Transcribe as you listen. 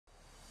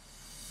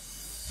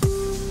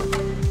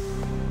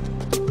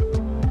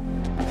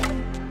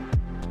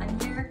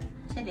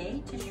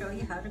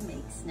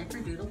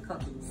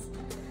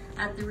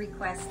at the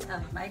request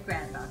of my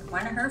granddaughter.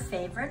 One of her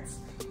favorites.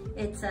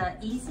 It's an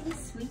easy,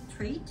 sweet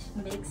treat,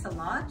 makes a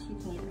lot. You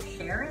can either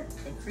share it,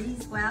 they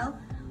freeze well,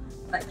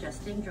 but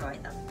just enjoy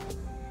them.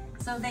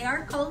 So they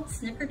are called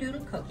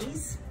Snickerdoodle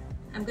cookies.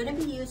 I'm going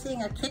to be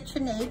using a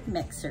KitchenAid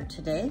mixer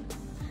today.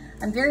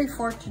 I'm very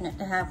fortunate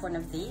to have one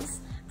of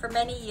these. For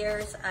many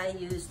years, I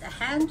used a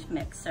hand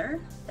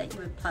mixer that you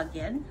would plug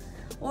in,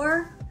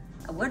 or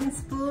a wooden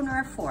spoon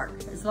or a fork.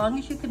 As long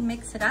as you can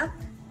mix it up,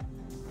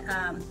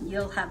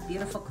 you'll have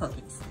beautiful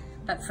cookies.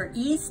 But for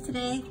ease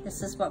today,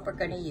 this is what we're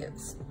going to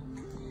use.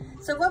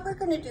 So what we're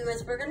going to do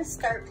is we're going to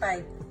start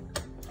by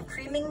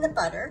creaming the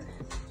butter.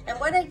 And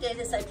what I did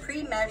is I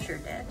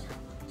pre-measured it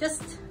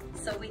just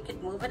so we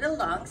could move it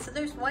along. So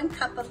there's 1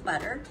 cup of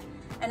butter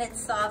and it's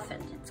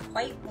softened. It's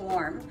quite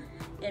warm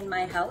in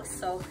my house,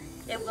 so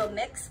it will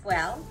mix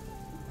well.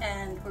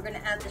 And we're going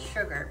to add the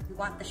sugar. We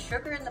want the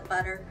sugar and the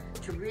butter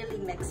to really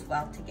mix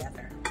well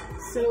together.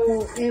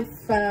 So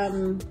if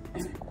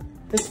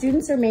the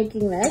students are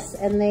making this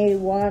and they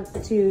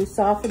want to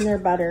soften their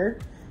butter,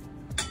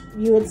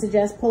 you would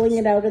suggest pulling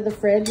it out of the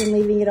fridge and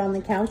leaving it on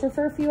the counter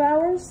for a few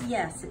hours?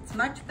 Yes, it's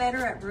much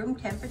better at room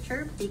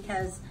temperature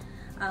because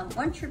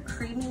once you're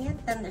creaming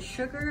it, then the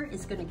sugar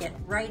is going to get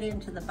right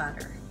into the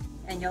butter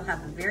and you'll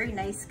have a very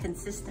nice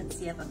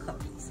consistency of a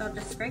cookie. So I'll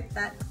just scrape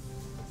that.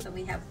 So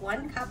we have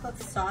 1 cup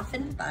of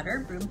softened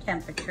butter, room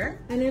temperature.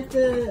 And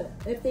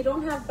if they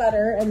don't have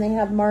butter and they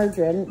have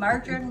margarine?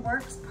 Margarine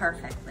works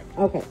perfectly.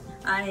 Okay.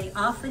 I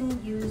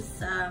often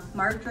use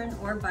margarine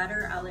or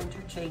butter. I'll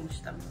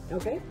interchange them.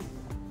 Okay.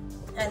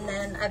 And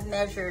then I've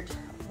measured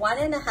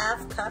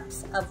 1.5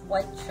 cups of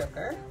white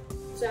sugar.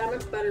 So how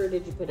much butter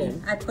did you put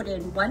in? I put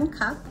in 1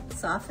 cup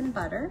softened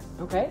butter.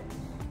 Okay.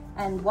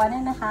 And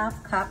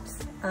 1.5 cups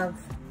of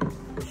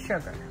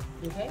sugar.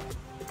 Okay.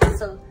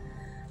 So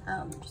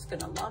I'm just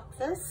gonna lock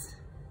this.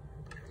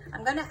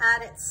 I'm gonna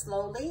add it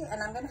slowly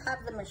and I'm gonna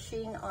have the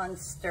machine on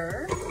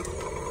stir.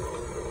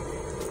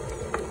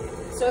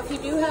 So if you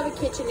do have a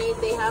KitchenAid,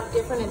 they have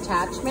different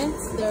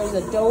attachments. There's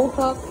a dough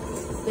hook,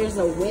 there's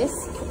a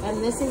whisk,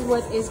 and this is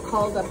what is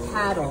called a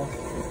paddle.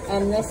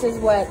 And this is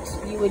what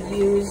you would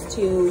use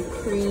to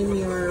cream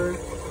your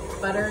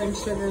butter and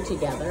sugar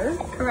together.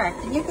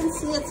 Correct, and you can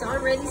see it's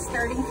already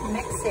starting to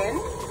mix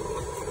in,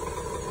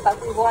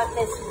 but we want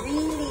this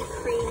really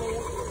creamy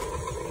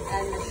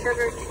and the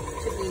sugar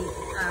to be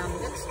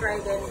mixed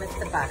right in with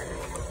the butter.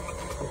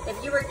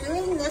 If you were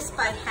doing this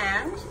by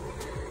hand,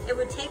 it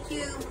would take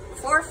you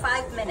 4 or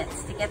 5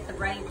 minutes to get the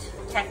right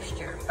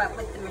texture, but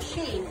with the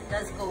machine, it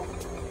does go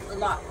a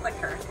lot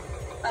quicker.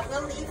 But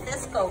we'll leave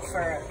this go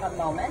for a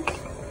moment.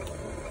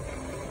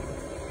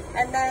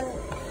 And then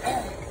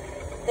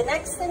the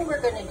next thing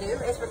we're going to do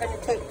is we're going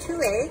to take 2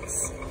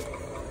 eggs,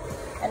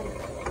 and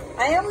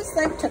I always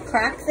like to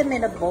crack them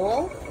in a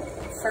bowl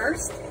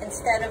first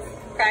instead of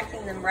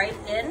cracking them right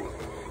in,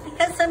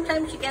 because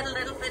sometimes you get a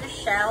little bit of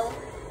shell.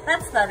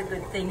 That's not a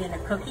good thing in a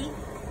cookie.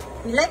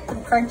 We like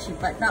them crunchy,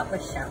 but not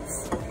with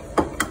shells.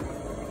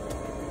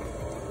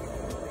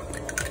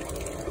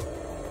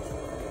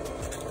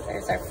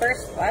 There's our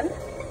first one.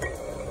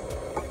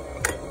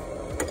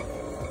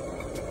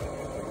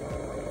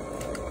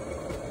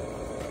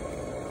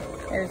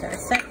 There's our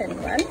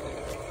second one.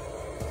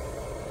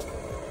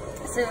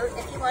 So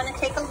if you want to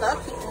take a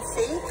look, you can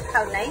see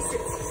how nice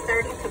it's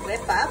starting to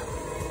whip up.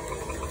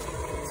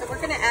 So we're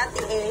going to add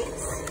the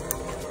eggs.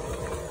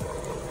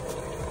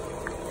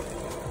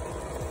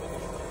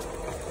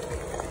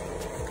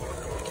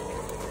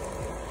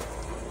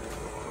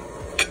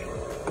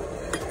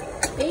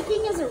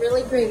 Baking is a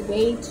really great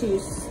way to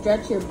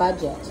stretch your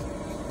budget.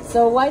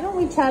 So why don't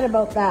we chat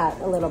about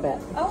that a little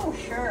bit? Oh,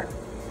 sure.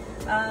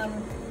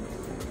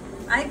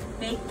 I've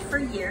baked for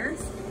years.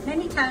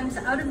 Many times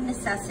out of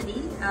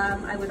necessity,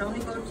 I would only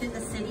go to the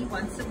city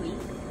once a week,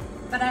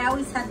 but I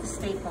always had the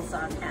staples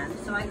on hand,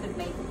 so I could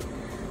make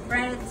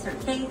breads or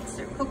cakes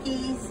or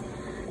cookies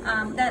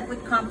that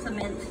would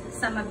complement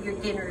some of your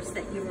dinners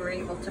that you were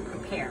able to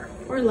prepare.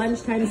 Or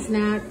lunchtime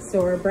snacks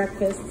or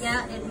breakfast.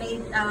 Yeah, it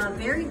made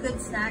very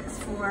good snacks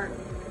for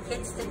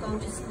kids to go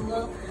to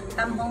school,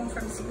 come home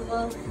from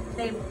school.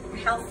 They're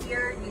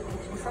healthier, you can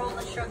control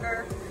the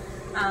sugar.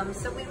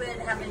 So we would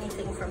have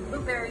anything from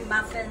blueberry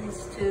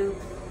muffins to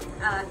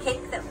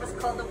cake that was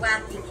called a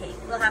wacky cake.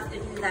 We'll have to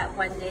do that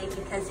one day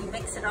because you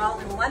mix it all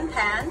in one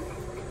pan,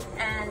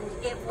 and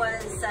it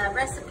was a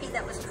recipe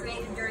that was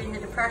created during the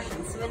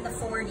Depression, so in the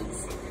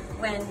 40s,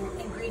 when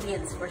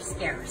ingredients were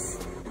scarce.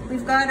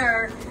 We've got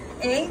our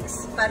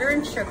eggs, butter,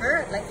 and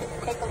sugar. I'd like you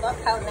to take a look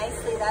how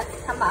nicely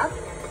that's come up.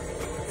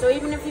 So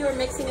even if you were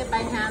mixing it by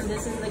hand,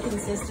 this is the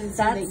consistency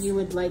that you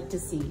would like to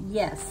see?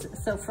 Yes.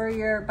 So for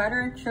your butter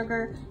and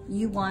sugar,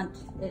 you want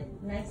it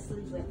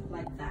nicely whipped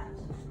like that.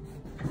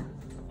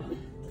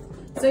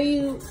 So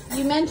you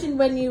mentioned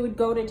when you would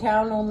go to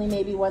town only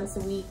maybe once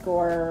a week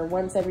or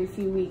once every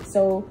few weeks.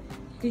 So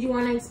did you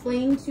want to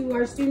explain to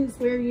our students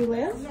where you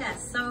live?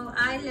 Yes. So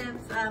I live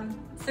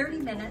 30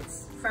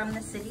 minutes from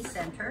the city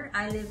center.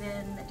 I live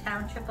in the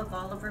township of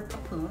Oliver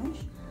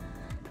Papoonge.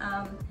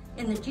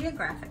 In the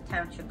geographic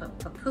township of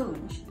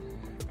Papoonge.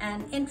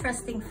 An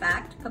interesting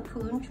fact,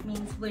 Papoon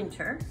means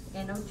winter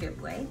in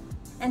Ojibwe,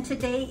 and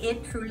today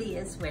it truly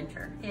is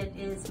winter. It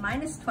is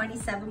minus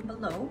 27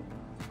 below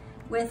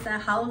with a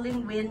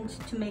howling wind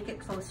to make it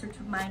closer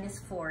to minus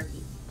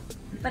 40.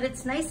 But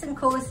it's nice and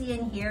cozy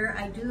in here.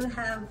 I do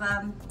have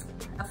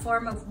a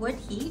form of wood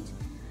heat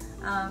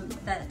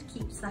that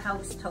keeps the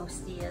house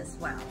toasty as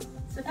well.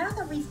 So now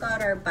that we've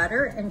got our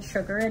butter and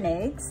sugar and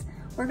eggs,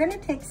 we're gonna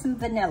take some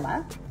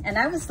vanilla, and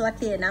I was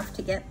lucky enough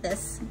to get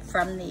this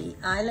from the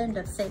island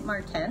of St.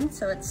 Martin,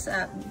 so it's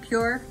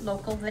pure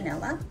local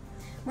vanilla.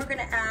 We're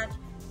gonna add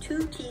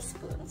 2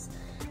 teaspoons.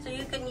 So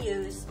you can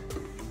use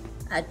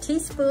a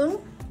teaspoon,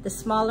 the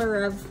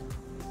smaller of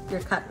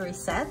your cutlery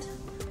set,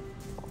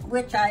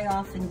 which I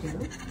often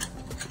do,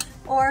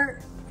 or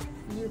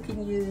you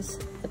can use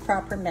the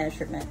proper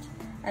measurement.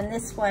 And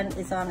this one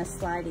is on a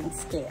sliding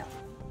scale.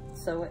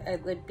 So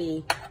it would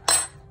be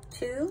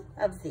 2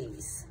 of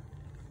these.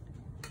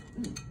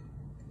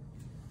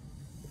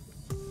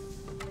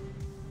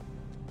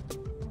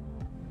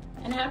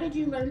 And how did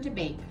you learn to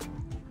bake?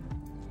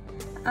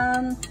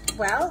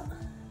 Well,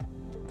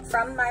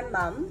 from my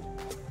mom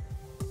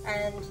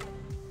and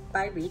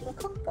by reading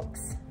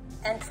cookbooks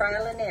and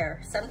trial and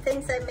error. Some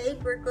things I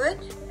made were good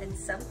and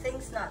some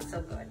things not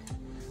so good.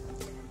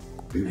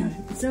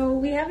 So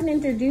we haven't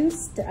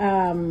introduced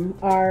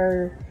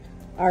our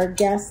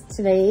guest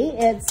today.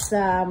 It's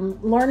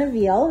Lorna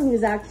Veal,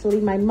 who's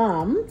actually my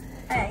mom.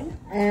 Hey.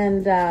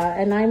 And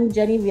I'm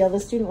Jenny Veal, the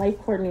Student Life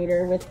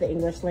Coordinator with the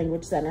English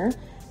Language Center.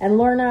 And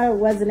Lorna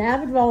was an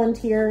avid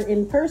volunteer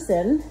in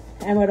person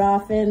and would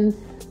often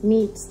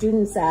meet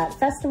students at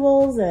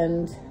festivals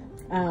and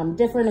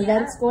different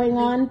events going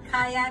on.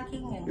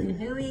 Kayaking and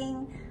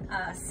canoeing,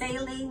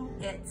 sailing.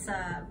 It's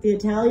the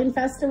Italian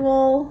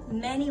Festival.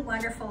 Many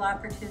wonderful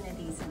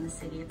opportunities in the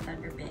city of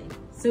Thunder Bay.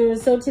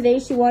 So today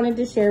she wanted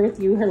to share with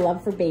you her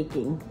love for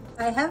baking.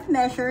 I have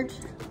measured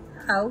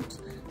out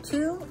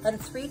 2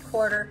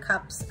 3/4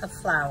 cups of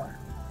flour.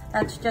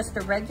 That's just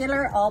a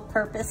regular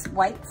all-purpose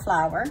white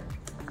flour.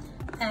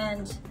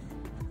 And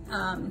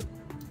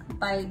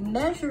by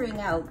measuring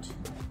out,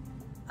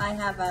 I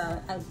have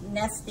a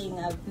nesting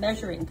of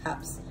measuring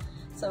cups.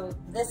 So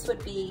this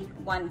would be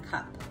 1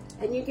 cup.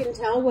 And you can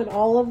tell what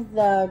all of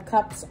the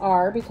cups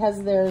are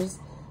because there's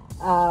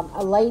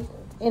a light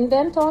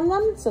indent on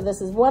them. So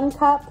this is 1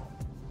 cup.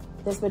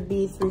 This would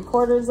be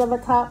 3/4 of a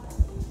cup.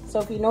 So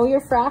if you know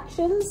your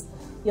fractions,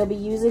 you'll be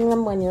using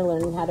them when you're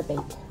learning how to bake.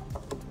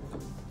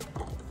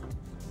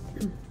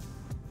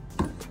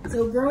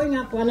 So growing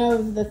up, one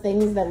of the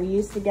things that we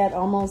used to get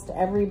almost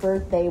every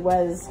birthday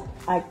was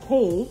a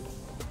cake.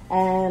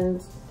 And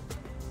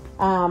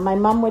my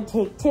mom would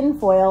take tin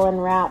foil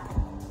and wrap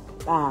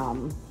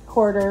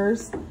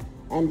quarters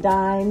and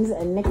dimes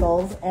and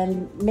nickels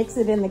and mix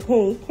it in the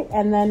cake.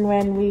 And then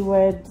when we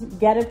would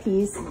get a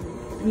piece,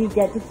 you'd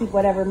get to keep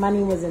whatever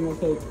money was in the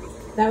cake.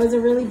 That was a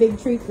really big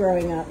treat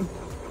growing up.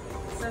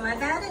 So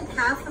I've added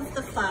half of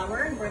the flour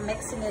and we're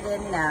mixing it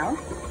in now.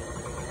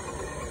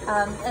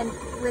 And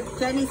with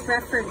Jenny's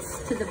reference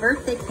to the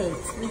birthday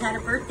cakes, we had a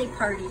birthday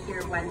party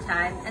here one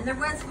time and there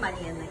was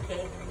money in the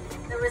cake.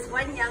 There was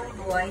one young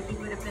boy, he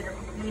would have been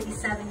maybe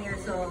 7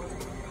 years old.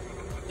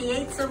 He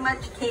ate so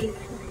much cake,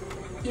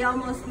 he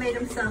almost made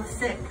himself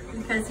sick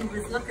because he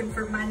was looking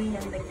for money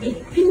in the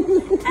cake.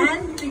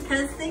 And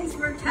because things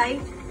were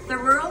tight, there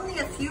were only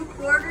a few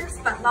quarters,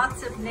 but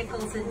lots of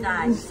nickels and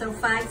dimes. So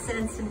 5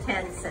 cents and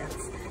 10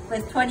 cents,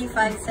 with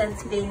 25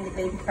 cents being the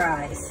big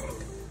prize.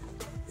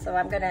 So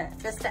I'm gonna,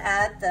 just to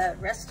add the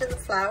rest of the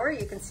flour,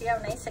 you can see how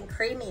nice and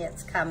creamy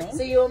it's coming.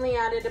 So you only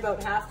added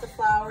about half the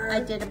flour?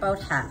 I did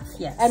about half,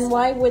 yes. And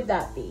why would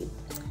that be?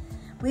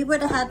 We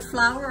would have had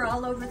flour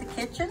all over the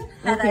kitchen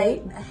had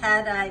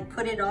I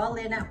put it all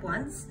in at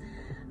once.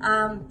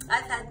 I've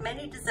had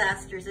many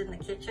disasters in the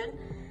kitchen.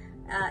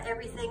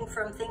 Everything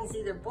from things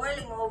either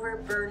boiling over,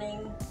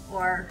 burning,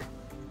 or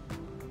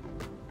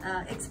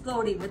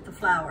exploding with the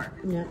flour.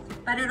 Yeah.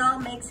 But it all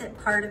makes it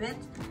part of it.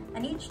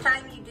 And each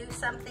time you do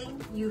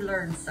something, you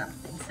learn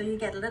something. So you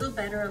get a little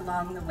better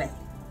along the way.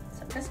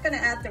 So I'm just gonna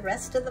add the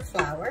rest of the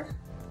flour.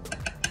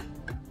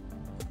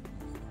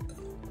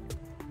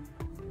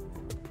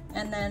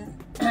 And then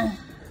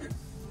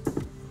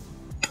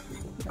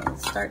I'll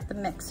start the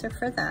mixer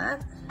for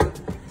that.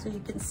 So you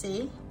can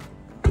see.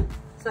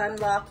 So I'm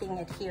locking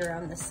it here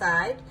on the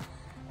side.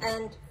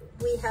 And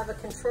we have a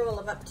control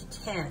of up to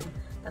 10.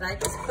 But I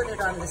just put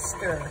it on the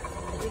stir.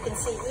 As you can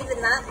see,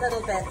 even that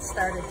little bit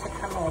started to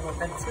come over,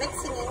 but it's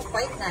mixing in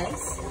quite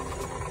nice.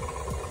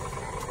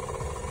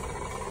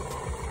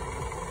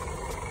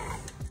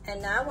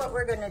 And now what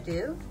we're gonna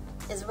do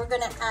is we're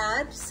gonna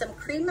add some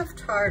cream of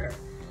tartar.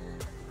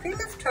 Cream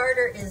of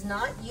tartar is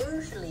not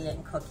usually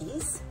in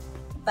cookies,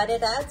 but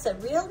it adds a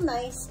real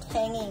nice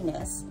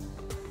tanginess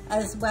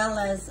as well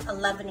as a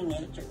leavening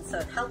agent. So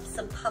it helps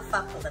them puff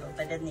up a little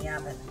bit in the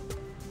oven.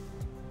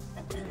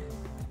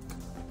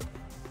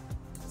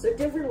 So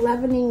different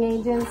leavening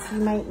agents you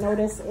might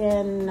notice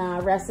in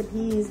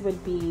recipes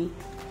would be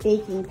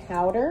baking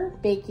powder,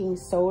 baking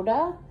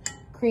soda,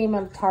 cream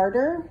of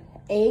tartar,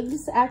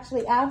 eggs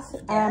actually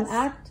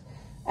act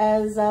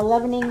as a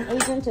leavening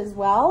agent as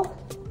well.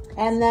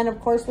 And then of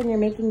course, when you're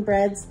making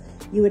breads,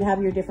 you would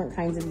have your different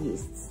kinds of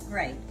yeasts.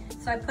 Right.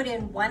 So I put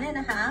in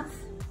 1.5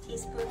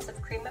 teaspoons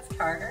of cream of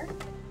tartar.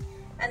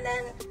 And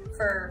then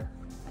for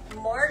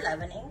more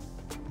leavening,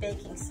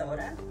 baking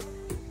soda.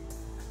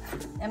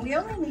 And we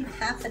only need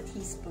 1/2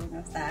 teaspoon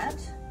of that.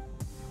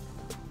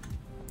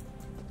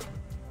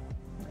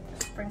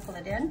 Just sprinkle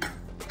it in.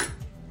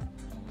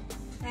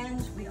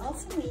 And we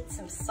also need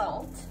some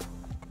salt.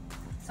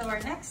 So our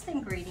next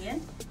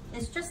ingredient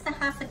is just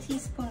 1/2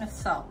 teaspoon of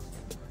salt.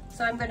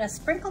 So I'm going to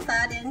sprinkle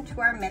that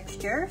into our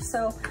mixture.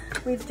 So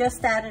we've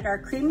just added our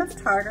cream of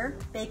tartar,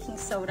 baking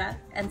soda,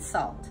 and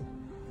salt.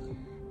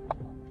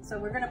 So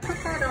we're going to put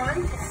that on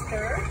to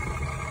stir.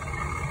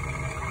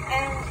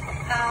 And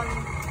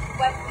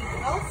what we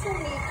also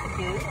need to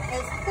do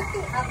is put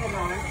the oven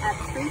on at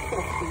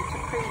 350 to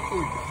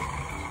preheat.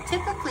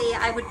 Typically,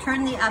 I would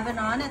turn the oven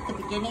on at the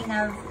beginning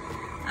of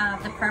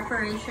the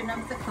preparation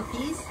of the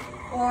cookies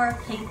or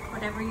cake,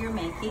 whatever you're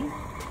making.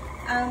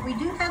 We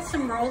do have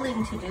some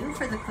rolling to do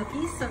for the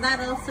cookies, so that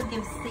also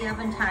gives the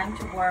oven time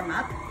to warm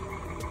up.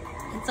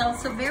 It's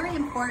also very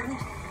important,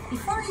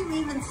 before you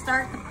even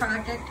start the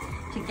project,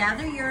 to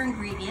gather your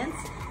ingredients.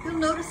 You'll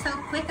notice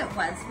how quick it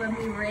was when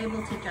we were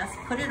able to just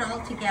put it all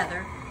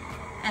together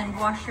and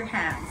wash your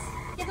hands.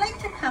 If you'd like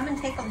to come and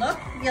take a look,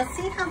 you'll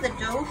see how the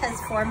dough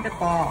has formed a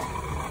ball.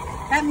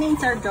 That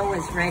means our dough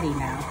is ready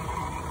now,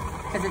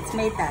 because it's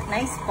made that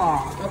nice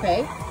ball.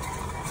 Okay.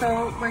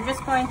 So we're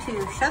just going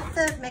to shut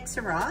the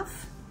mixer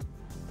off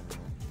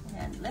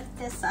and lift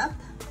this up.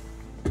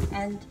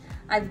 And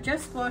I've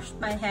just washed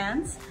my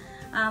hands.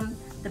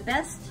 The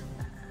best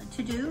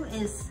to do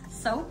is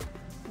soap,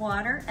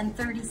 water, and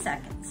 30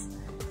 seconds.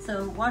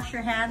 So wash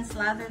your hands,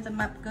 lather them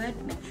up good,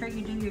 make sure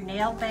you do your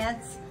nail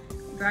beds,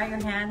 dry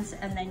your hands,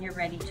 and then you're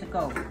ready to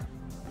go.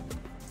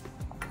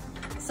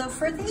 So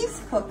for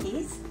these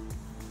cookies,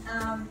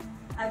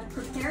 I've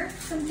prepared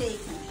some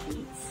baking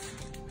sheets.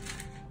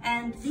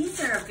 And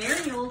these are a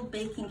very old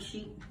baking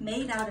sheet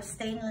made out of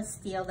stainless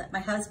steel that my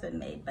husband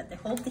made, but they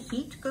hold the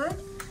heat good.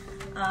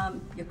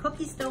 Your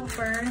cookies don't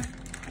burn.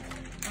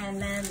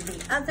 And then the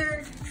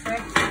other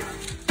trick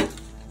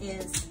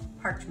is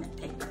parchment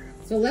paper.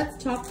 So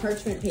let's talk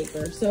parchment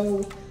paper.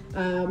 So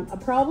a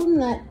problem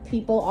that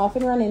people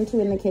often run into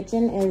in the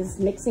kitchen is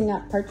mixing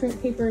up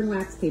parchment paper and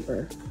wax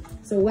paper.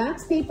 So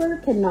wax paper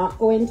cannot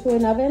go into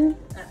an oven.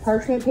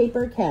 Parchment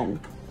paper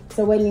can.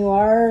 So when you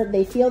are,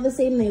 they feel the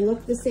same, they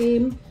look the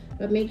same,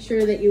 but make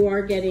sure that you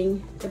are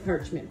getting the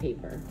parchment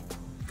paper.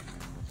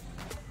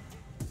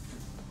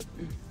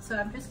 So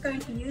I'm just going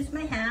to use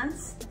my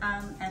hands,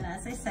 and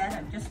as I said,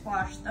 I've just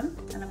washed them,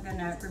 and I'm going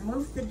to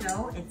remove the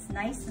dough. It's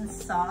nice and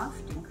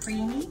soft and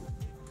creamy.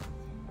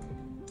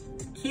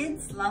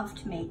 Kids love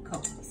to make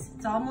cookies.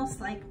 It's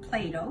almost like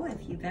Play-Doh, if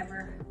you've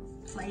ever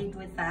played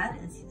with that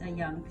as a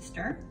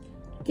youngster.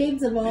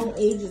 Kids of all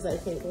ages, I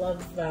think,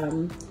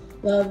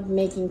 love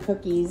making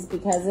cookies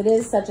because it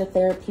is such a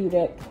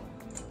therapeutic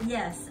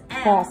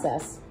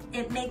process.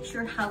 It makes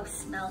your house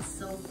smell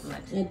so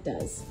good. It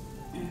does.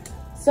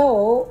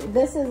 So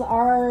this is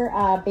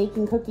our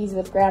baking cookies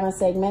with Grandma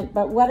segment,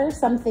 but what are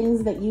some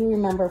things that you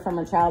remember from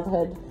your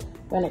childhood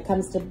when it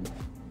comes to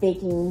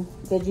baking?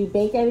 Did you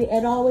bake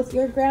at all with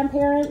your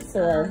grandparents?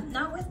 Or?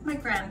 Not with my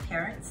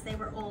grandparents, they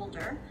were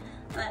older,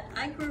 but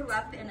I grew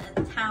up in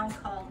a town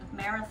called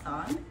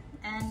Marathon,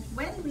 and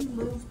when we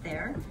moved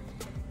there,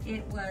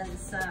 it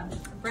was a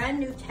brand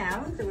new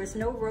town. There was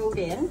no road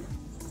in,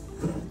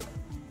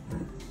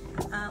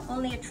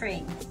 only a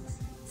train.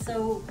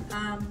 So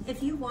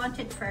if you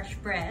wanted fresh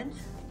bread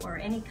or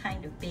any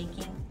kind of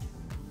baking,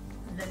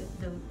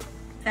 the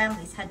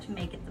families had to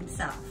make it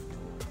themselves.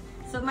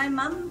 So my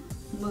mom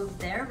moved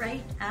there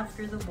right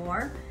after the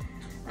war.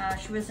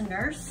 She was a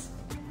nurse,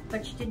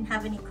 but she didn't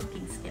have any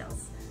cooking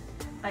skills.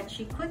 But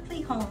she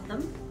quickly honed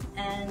them,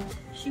 and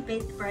she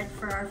baked bread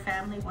for our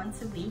family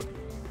once a week,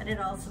 but it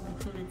also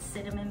included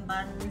cinnamon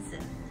buns.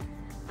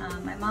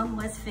 And my mom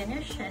was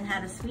Finnish and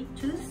had a sweet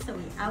tooth, so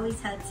we always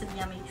had some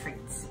yummy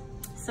treats.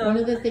 So one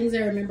of the things I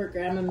remember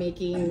Grandma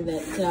making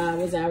that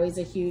was always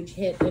a huge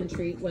hit and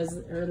treat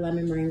was her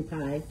lemon meringue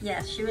pie.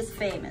 Yes, she was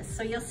famous.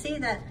 So you'll see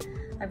that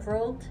I've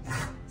rolled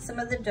some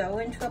of the dough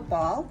into a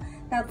ball.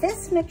 Now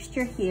this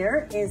mixture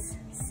here is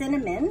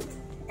cinnamon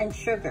and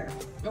sugar.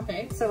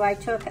 Okay. So I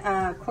took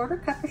a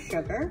 1/4 cup of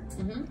sugar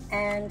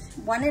and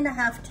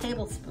 1.5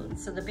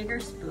 tablespoons, so the bigger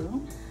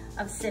spoon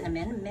of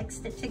cinnamon,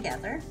 mixed it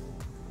together.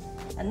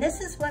 And this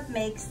is what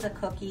makes the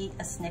cookie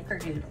a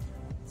snickerdoodle.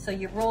 So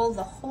you roll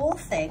the whole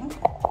thing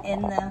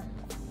in the...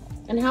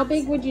 And how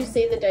big would you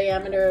say the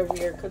diameter of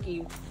your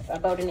cookie?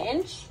 About 1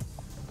 inch?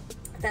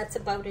 That's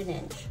about 1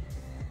 inch.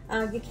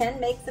 You can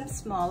make them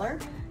smaller,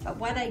 but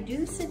what I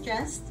do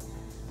suggest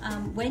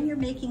when you're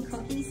making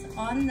cookies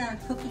on the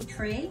cookie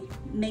tray,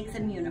 make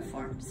them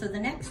uniform. So the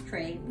next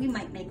tray, we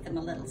might make them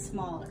a little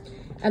smaller.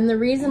 And the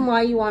reason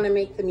why you want to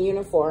make them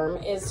uniform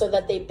is so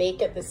that they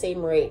bake at the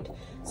same rate.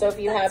 So if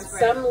you have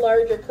some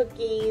larger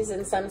cookies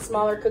and some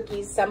smaller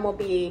cookies, some will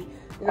be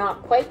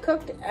not quite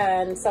cooked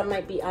and some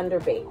might be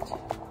underbaked.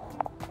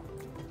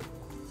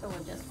 So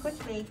we'll just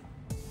quickly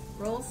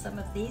roll some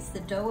of these.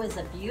 The dough is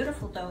a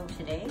beautiful dough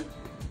today,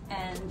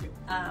 and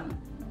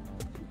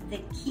the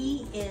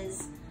key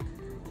is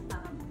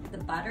the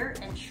butter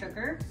and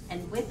sugar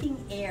and whipping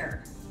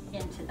air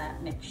into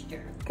that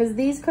mixture. Because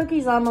these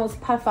cookies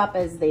almost puff up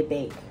as they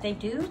bake. They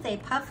do, they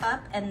puff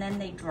up and then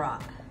they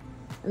drop.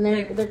 And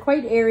they're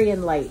quite airy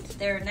and light.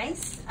 They're a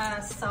nice,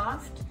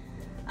 soft,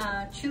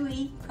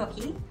 chewy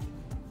cookie.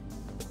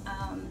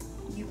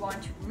 You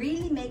want to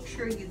really make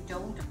sure you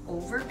don't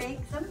over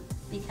bake them,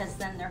 because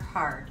then they're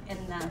hard. And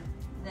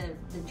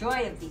the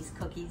joy of these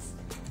cookies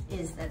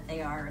is that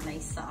they are a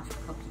nice soft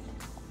cookie.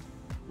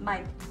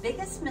 My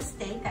biggest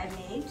mistake I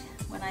made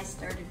when I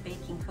started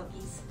baking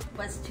cookies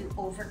was to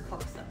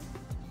overcook them.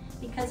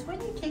 Because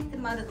when you take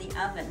them out of the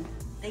oven,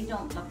 they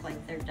don't look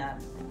like they're done.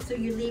 So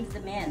you leave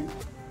them in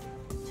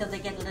till they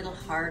get a little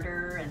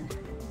harder, and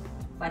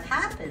what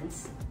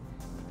happens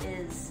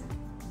is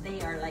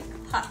they are like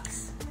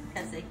pucks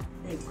because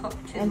they've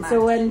cooked too much. And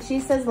so when she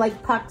says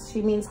like pucks,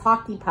 she means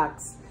hockey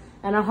pucks.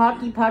 And a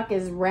hockey puck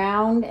is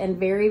round and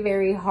very,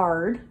 very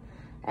hard,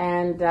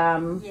 and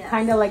yes,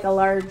 kind of like a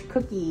large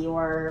cookie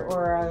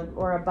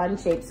or a bun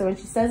shape. So when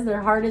she says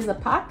they're hard as a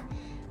puck,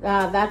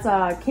 that's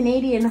a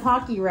Canadian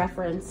hockey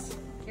reference.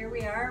 Here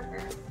we are,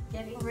 we're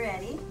getting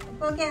ready.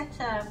 We'll get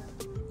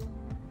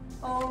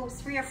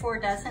 3 or 4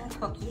 dozen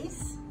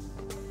cookies.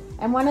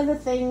 And one of the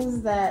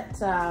things that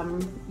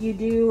you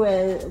do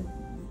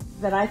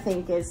that I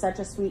think is such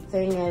a sweet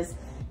thing is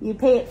you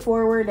pay it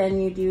forward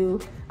and you do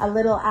a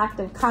little act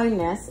of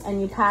kindness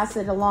and you pass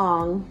it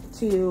along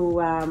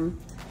to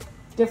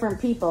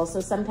different people.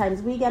 So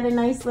sometimes we get a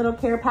nice little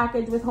care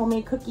package with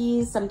homemade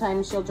cookies.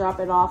 Sometimes she'll drop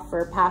it off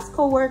for past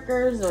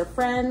co-workers or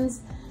friends.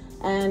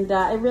 And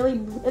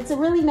it's a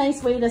really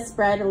nice way to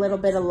spread a little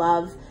bit of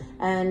love.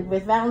 And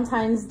with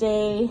Valentine's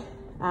Day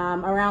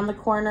around the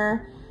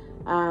corner,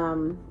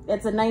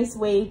 it's a nice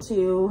way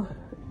to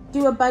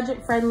do a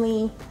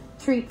budget-friendly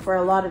treat for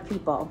a lot of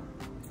people.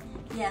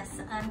 Yes,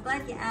 I'm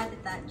glad you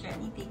added that,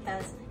 Jenny,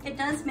 because it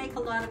does make a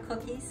lot of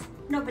cookies.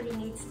 Nobody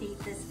needs to eat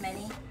this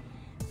many,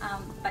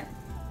 but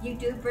you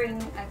do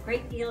bring a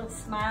great deal of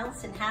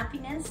smiles and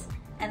happiness,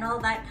 and all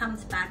that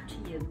comes back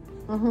to you.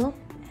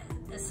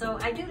 Mm-hmm. So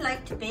I do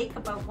like to bake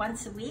about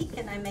once a week,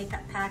 and I make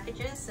up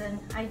packages, and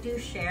I do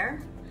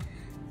share.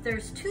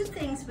 There's 2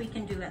 things we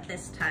can do at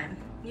this time.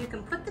 You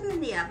can put them in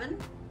the oven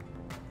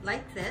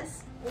like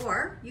this,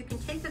 or you can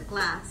take a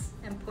glass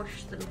and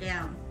push them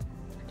down.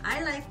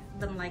 I like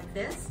them like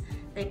this.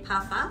 They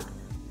puff up,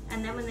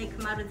 and then when they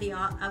come out of the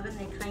oven,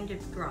 they kind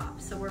of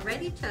drop. So we're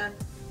ready to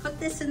put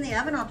this in the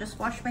oven. I'll just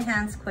wash my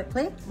hands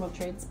quickly. We'll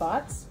trade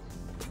spots.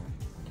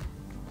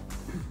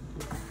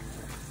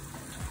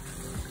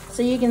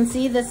 So you can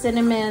see the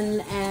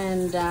cinnamon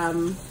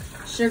and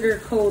sugar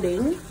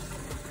coating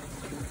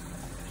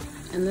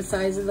and the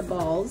size of the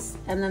balls.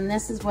 And then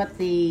this is what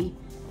the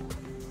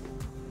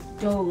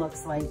dough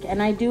looks like.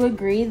 And I do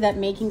agree that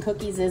making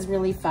cookies is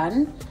really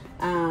fun,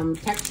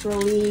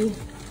 texturally,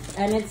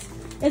 and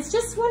it's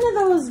just one of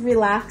those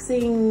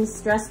relaxing,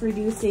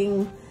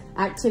 stress-reducing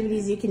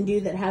activities you can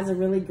do that has a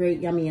really great,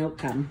 yummy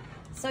outcome.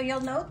 So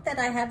you'll note that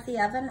I have the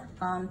oven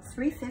on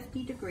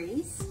 350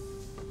 degrees.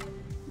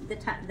 The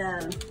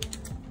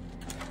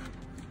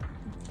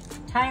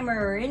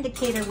timer or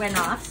indicator went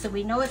off, so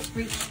we know it's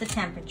reached the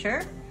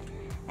temperature.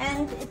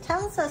 And it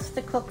tells us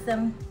to cook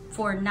them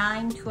for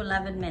 9 to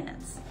 11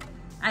 minutes.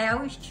 I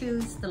always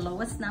choose the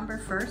lowest number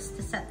first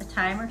to set the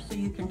timer so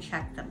you can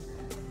check them.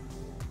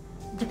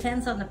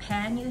 Depends on the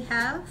pan you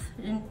have,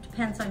 and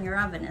depends on your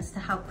oven as to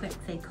how quick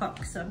they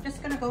cook. So I'm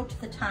just gonna go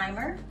to the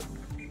timer,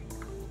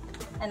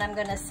 and I'm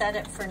gonna set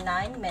it for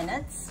 9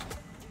 minutes.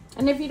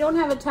 And if you don't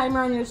have a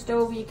timer on your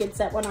stove, you could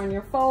set one on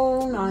your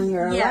phone, on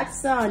your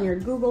Alexa, on your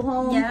Google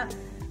Home. Yeah.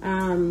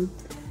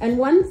 And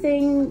one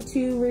thing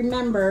to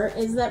remember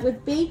is that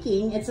with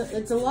baking, it's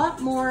a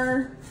lot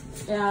more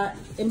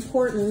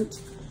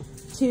important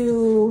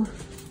to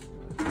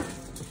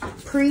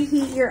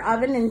preheat your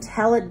oven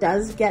until it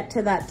does get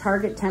to that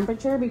target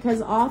temperature,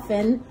 because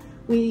often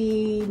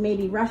we may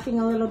be rushing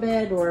a little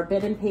bit or a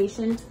bit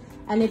impatient,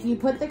 and if you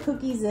put the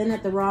cookies in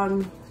at the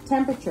wrong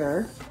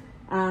temperature,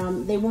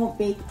 they won't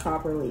bake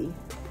properly.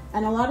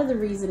 And a lot of the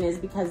reason is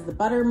because the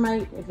butter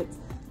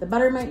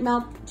might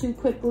melt too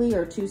quickly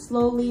or too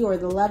slowly, or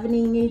the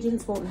leavening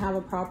agents won't have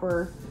a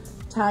proper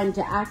time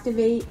to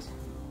activate.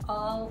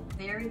 All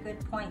very good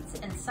points.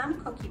 And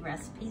some cookie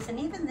recipes, and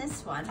even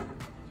this one,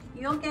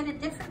 you'll get a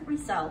different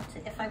result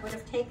if I would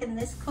have taken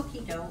this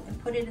cookie dough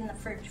and put it in the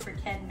fridge for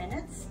 10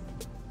 minutes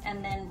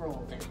and then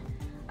rolled it.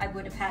 I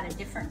would have had a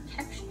different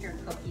texture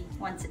cookie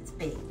once it's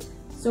baked.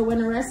 So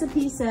when a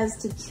recipe says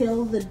to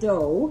chill the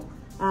dough,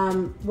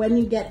 when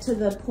you get to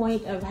the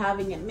point of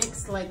having it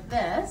mixed like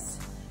this,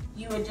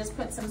 you would just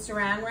put some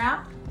saran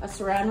wrap, a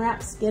saran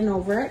wrap skin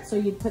over it. So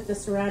you'd put the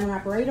saran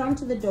wrap right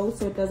onto the dough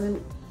so it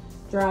doesn't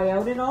dry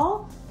out at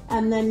all.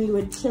 And then you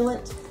would chill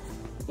it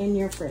in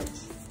your fridge.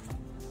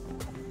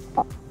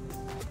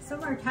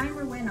 So our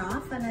timer went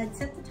off and I'd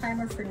set the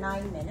timer for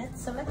 9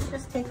 minutes. So let's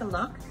just take a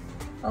look.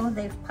 Oh,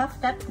 they've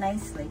puffed up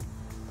nicely.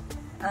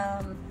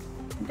 I'm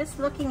just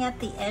looking at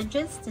the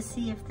edges to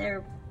see if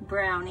they're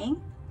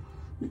browning.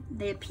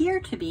 They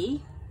appear to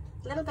be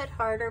a little bit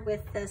harder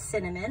with the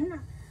cinnamon.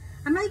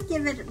 I might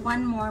give it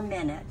 1 more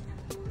minute.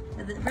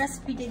 The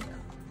recipe did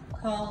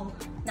call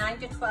 9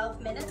 to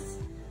 12 minutes.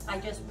 I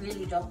just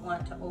really don't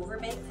want to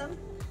overbake them.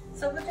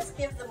 So we'll just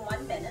give them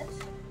 1 minute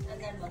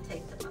and then we'll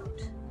take them out.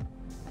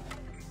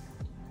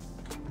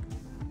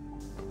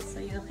 So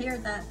you'll hear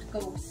that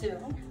go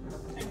soon.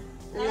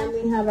 And then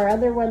we have our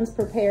other ones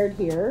prepared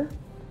here.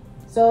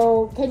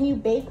 So can you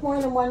bake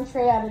more than 1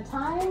 tray at a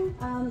time?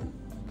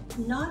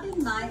 Not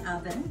in my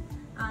oven.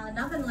 An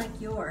oven like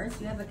yours,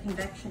 you have a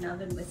convection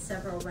oven with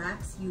several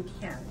racks, you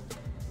can.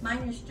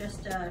 Mine is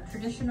just a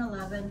traditional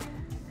oven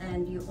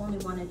and you only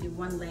want to do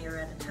 1 layer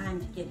at a time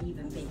to get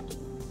even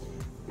baking.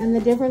 And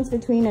the difference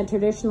between a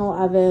traditional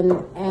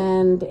oven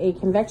and a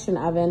convection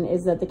oven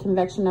is that the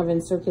convection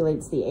oven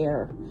circulates the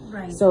air.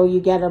 Right. So you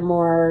get a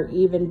more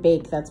even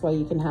bake. That's why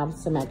you can have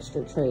some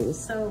extra trays.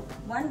 So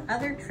one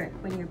other trick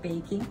when you're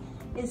baking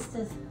is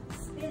to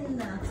spin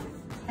the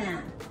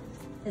pan,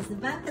 because the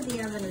back of the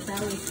oven is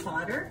always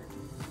hotter.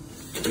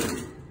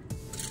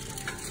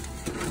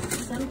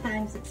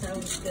 Sometimes it's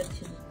always good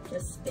to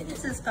just spin it.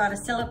 This has got a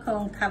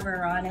silicone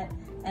cover on it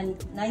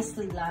and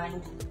nicely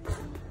lined.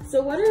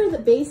 So what are the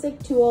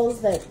basic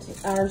tools that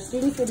our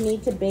students would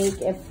need to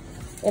bake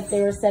if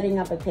they were setting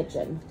up a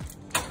kitchen?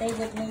 They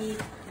would need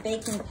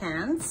baking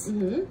pans.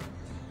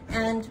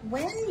 And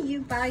when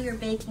you buy your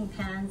baking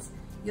pans,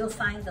 you'll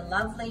find the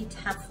lovely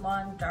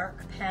Teflon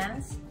dark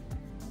pans.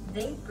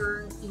 They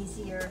burn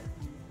easier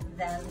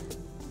than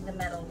the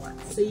metal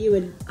ones. So you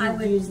would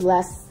use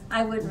less?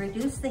 I would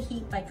reduce the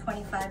heat by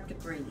 25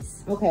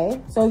 degrees.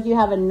 Okay, so if you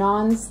have a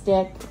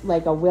non-stick,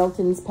 like a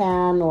Wilton's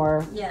pan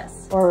or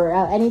yes, or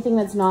anything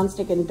that's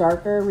non-stick and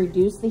darker,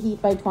 reduce the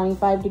heat by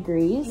 25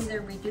 degrees?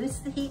 Either reduce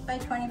the heat by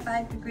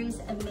 25 degrees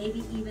and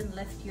maybe even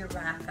lift your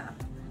rack up.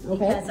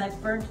 Okay. Because I've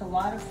burnt a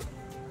lot of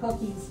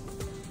cookies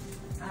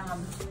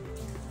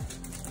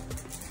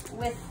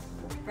with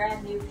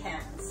brand new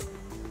pans.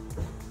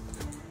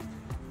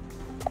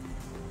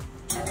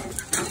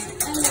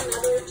 And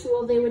another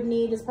tool they would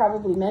need is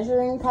probably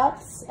measuring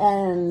cups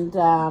and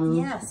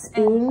yes,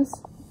 spoons.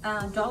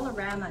 And,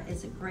 Dollarama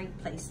is a great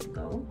place to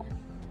go.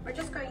 We're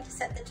just going to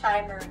set the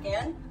timer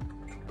again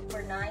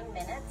for 9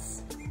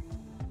 minutes.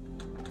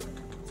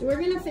 So we're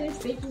going to finish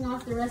baking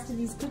off the rest of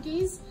these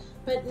cookies,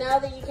 but now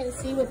that you can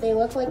see what they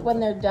look like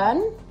when they're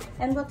done.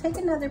 And we'll take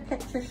another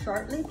picture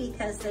shortly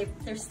because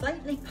they're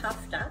slightly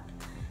puffed up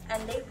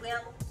and they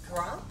will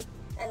drop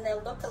and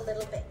they'll look a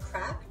little bit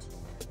cracked,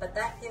 but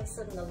that gives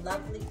them the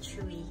lovely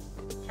chewy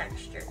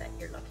texture that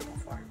you're looking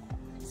for.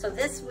 So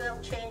this will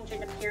change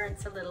in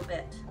appearance a little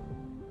bit.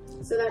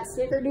 So that's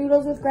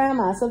Snickerdoodles with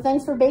Grandma. So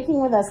thanks for baking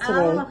with us today.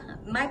 Oh,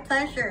 my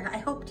pleasure. I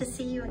hope to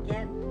see you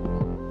again.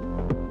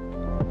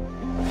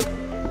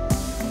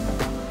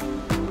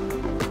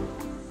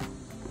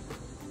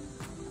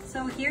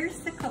 So here's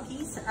the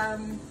cookies.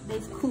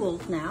 They've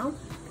cooled now.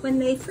 When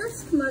they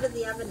first come out of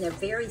the oven, they're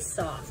very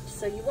soft.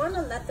 So you want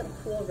to let them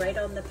cool right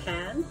on the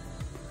pan,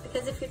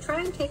 because if you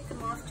try and take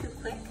them off too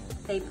quick,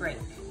 they break.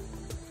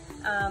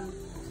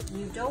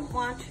 You don't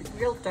want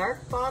real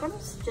dark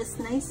bottoms, just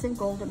nice and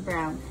golden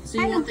brown. So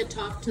you want the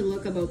top to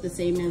look about the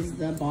same as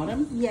the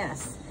bottom?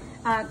 Yes.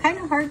 Kind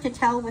of hard to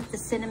tell with the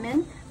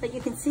cinnamon, but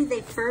you can see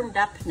they firmed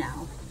up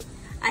now.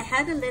 I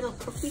had a little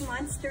cookie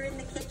monster in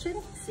the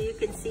kitchen, so you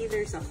can see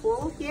there's a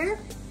hole here,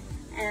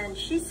 and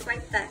she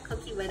swiped that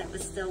cookie when it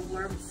was still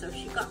warm, so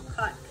she got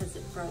caught because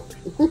it broke.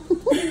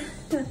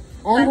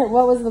 And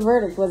what was the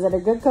verdict? Was it a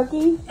good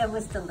cookie? It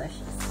was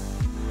delicious.